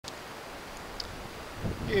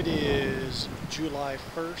It is July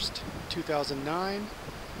 1st, 2009.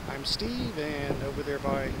 I'm Steve, and over there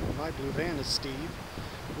by my blue van is Steve.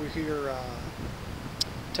 We're here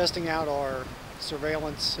testing out our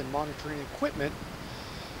surveillance and monitoring equipment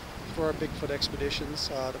for our Bigfoot expeditions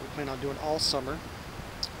that we plan on doing all summer.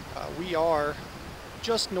 We are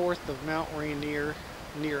just north of Mount Rainier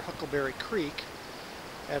near Huckleberry Creek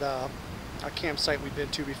at a campsite we've been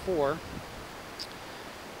to before,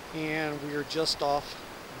 and we are just off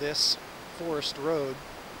this forest road.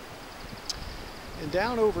 And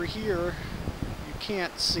down over here, you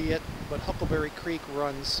can't see it, but Huckleberry Creek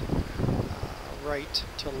runs right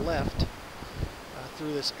to left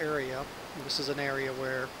through this area. This is an area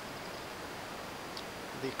where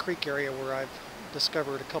the creek area where I've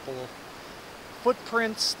discovered a couple of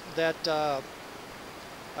footprints that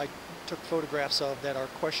I took photographs of that are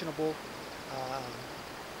questionable.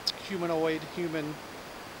 Human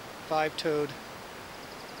five-toed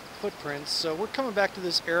footprints. So we're coming back to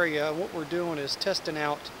this area. What we're doing is testing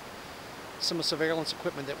out some of the surveillance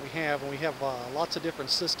equipment that we have, and we have lots of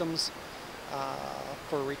different systems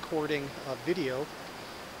for recording video,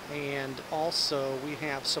 and also we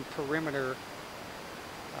have some perimeter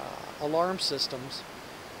alarm systems.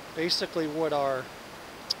 Basically what our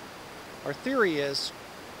theory is,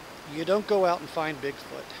 you don't go out and find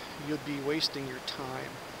Bigfoot. You'd be wasting your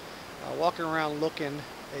time. Walking around looking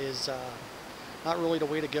is not really the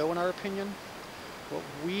way to go in our opinion. What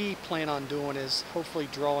we plan on doing is hopefully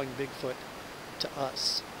drawing Bigfoot to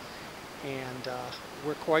us. And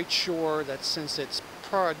we're quite sure that since it's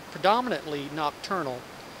predominantly nocturnal,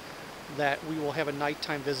 that we will have a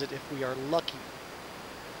nighttime visit if we are lucky.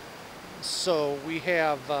 So we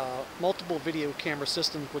have multiple video camera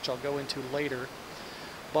systems, which I'll go into later,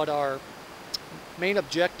 but our main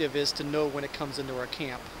objective is to know when it comes into our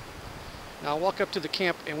camp. Now I'll walk up to the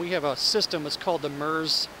camp, and we have a system. It's called the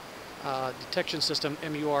MERS detection system,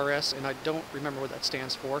 M-U-R-S, and I don't remember what that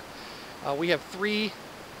stands for. We have 3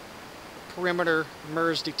 perimeter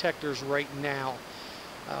MERS detectors right now.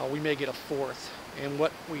 We may get a 4th, and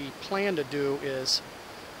what we plan to do is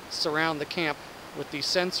surround the camp with these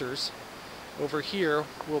sensors. Over here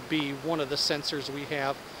will be one of the sensors we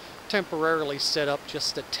have temporarily set up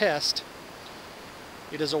just to test.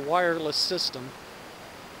 It is a wireless system,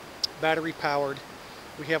 battery powered.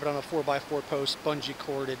 We have it on a 4x4 post, bungee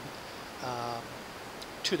corded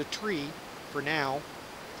to the tree for now.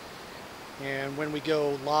 And when we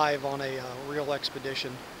go live on a real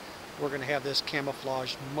expedition, we're going to have this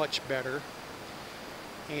camouflaged much better.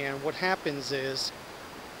 And what happens is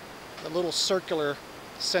the little circular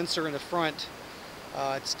sensor in the front,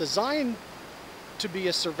 it's designed to be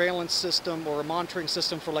a surveillance system or a monitoring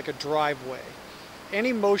system for like a driveway.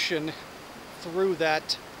 Any motion through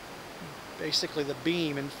that, basically the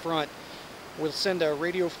beam in front, will send a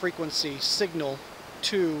radio frequency signal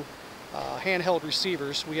to handheld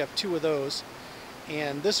receivers. We have 2 of those,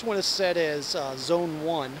 and this one is set as zone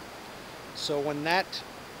 1. So when that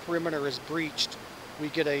perimeter is breached, we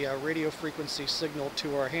get a radio frequency signal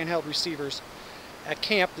to our handheld receivers at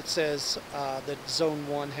camp that says that zone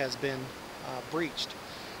 1 has been breached.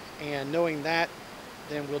 And knowing that,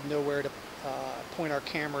 then we'll know where to point our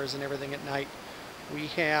cameras and everything at night. We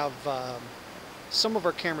have some of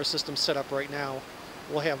our camera systems set up right now.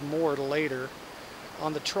 We'll have more later.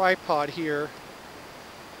 On the tripod here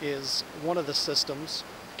is one of the systems,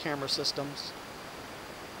 camera systems,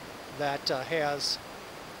 that has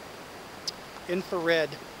infrared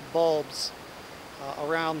bulbs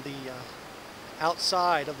around the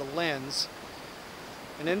outside of the lens.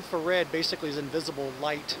 And infrared basically is invisible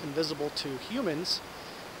light, invisible to humans,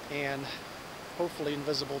 and hopefully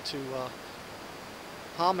invisible to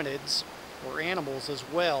hominids or animals as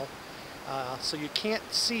well. So you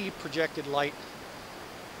can't see projected light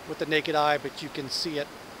with the naked eye, but you can see it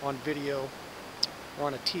on video or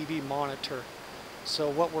on a TV monitor. So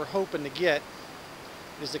what we're hoping to get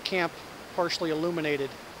is the camp partially illuminated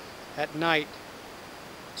at night,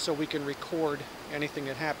 so we can record anything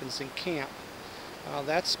that happens in camp.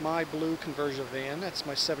 That's my blue conversion van. That's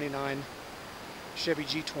my '79 Chevy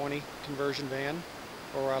G20 conversion van,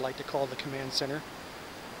 or I like to call the command center.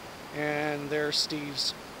 And there's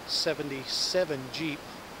Steve's '77 Jeep.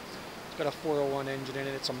 It's got a 401 engine in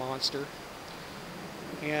it. It's a monster.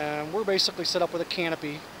 And we're basically set up with a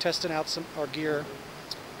canopy, testing out our gear,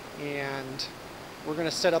 and we're going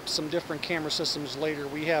to set up some different camera systems later.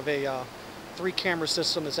 We have a 3 camera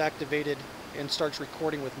system that's activated and starts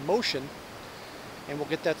recording with motion, and we'll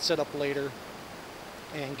get that set up later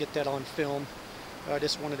and get that on film. I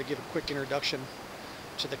just wanted to give a quick introduction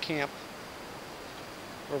to the camp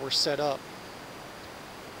where we're set up.